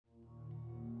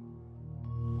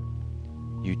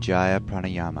Ujjayi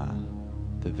Pranayama,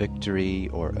 the victory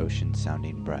or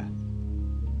ocean-sounding breath.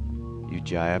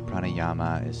 Ujjayi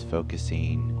Pranayama is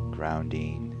focusing,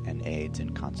 grounding, and aids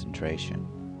in concentration.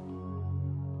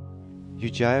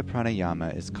 Ujjayi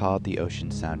Pranayama is called the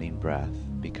ocean-sounding breath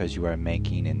because you are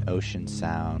making an ocean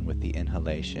sound with the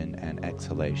inhalation and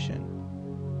exhalation.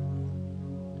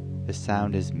 The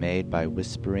sound is made by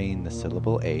whispering the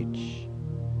syllable H,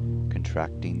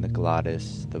 contracting the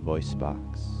glottis, the voice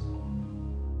box.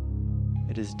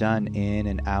 It is done in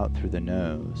and out through the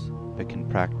nose, but can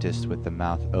practice with the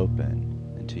mouth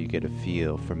open until you get a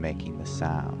feel for making the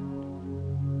sound.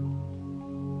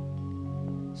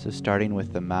 So starting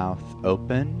with the mouth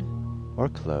open or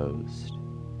closed,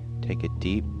 take a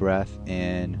deep breath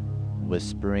in,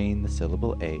 whispering the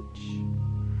syllable H,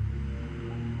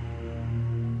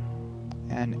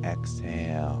 and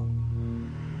exhale.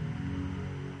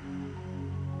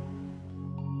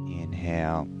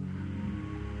 Inhale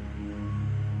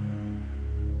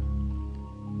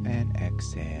and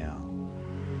exhale.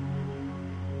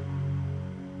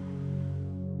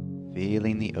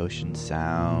 Feeling the ocean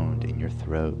sound in your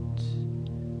throat,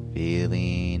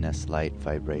 feeling a slight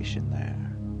vibration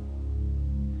there.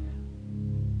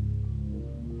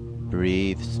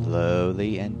 Breathe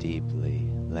slowly and deeply,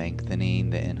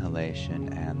 lengthening the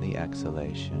inhalation and the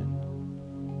exhalation.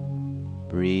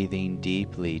 Breathing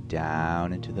deeply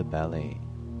down into the belly.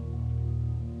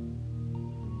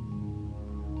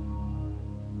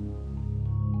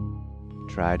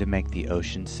 Try to make the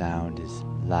ocean sound as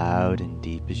loud and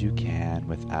deep as you can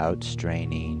without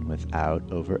straining,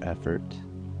 without over-effort.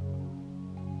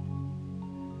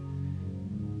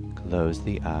 Close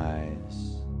the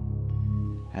eyes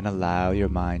and allow your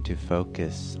mind to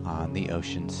focus on the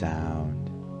ocean sound,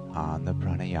 on the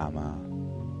pranayama,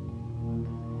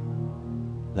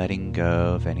 letting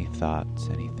go of any thoughts,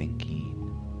 any thinking,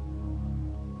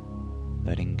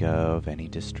 letting go of any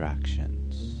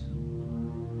distractions.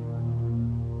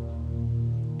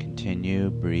 Continue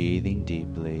breathing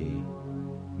deeply,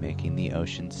 making the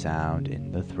ocean sound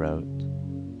in the throat.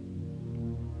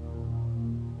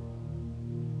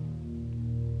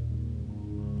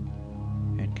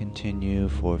 And continue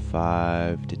for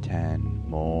 5 to 10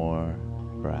 more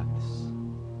breaths.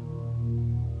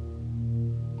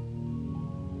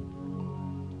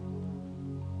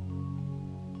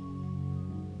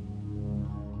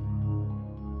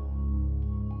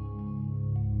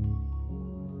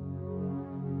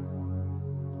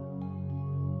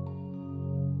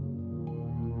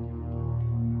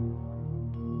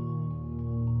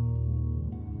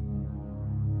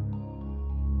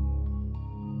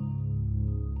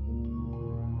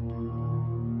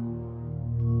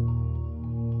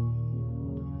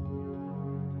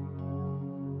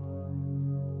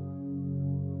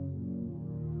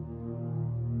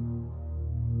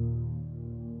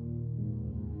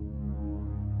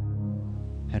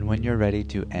 And when you're ready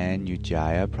to end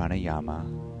Ujjayi Pranayama,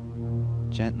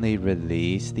 gently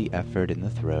release the effort in the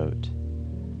throat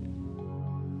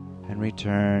and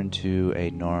return to a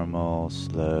normal,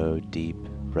 slow, deep,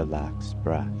 relaxed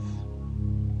breath.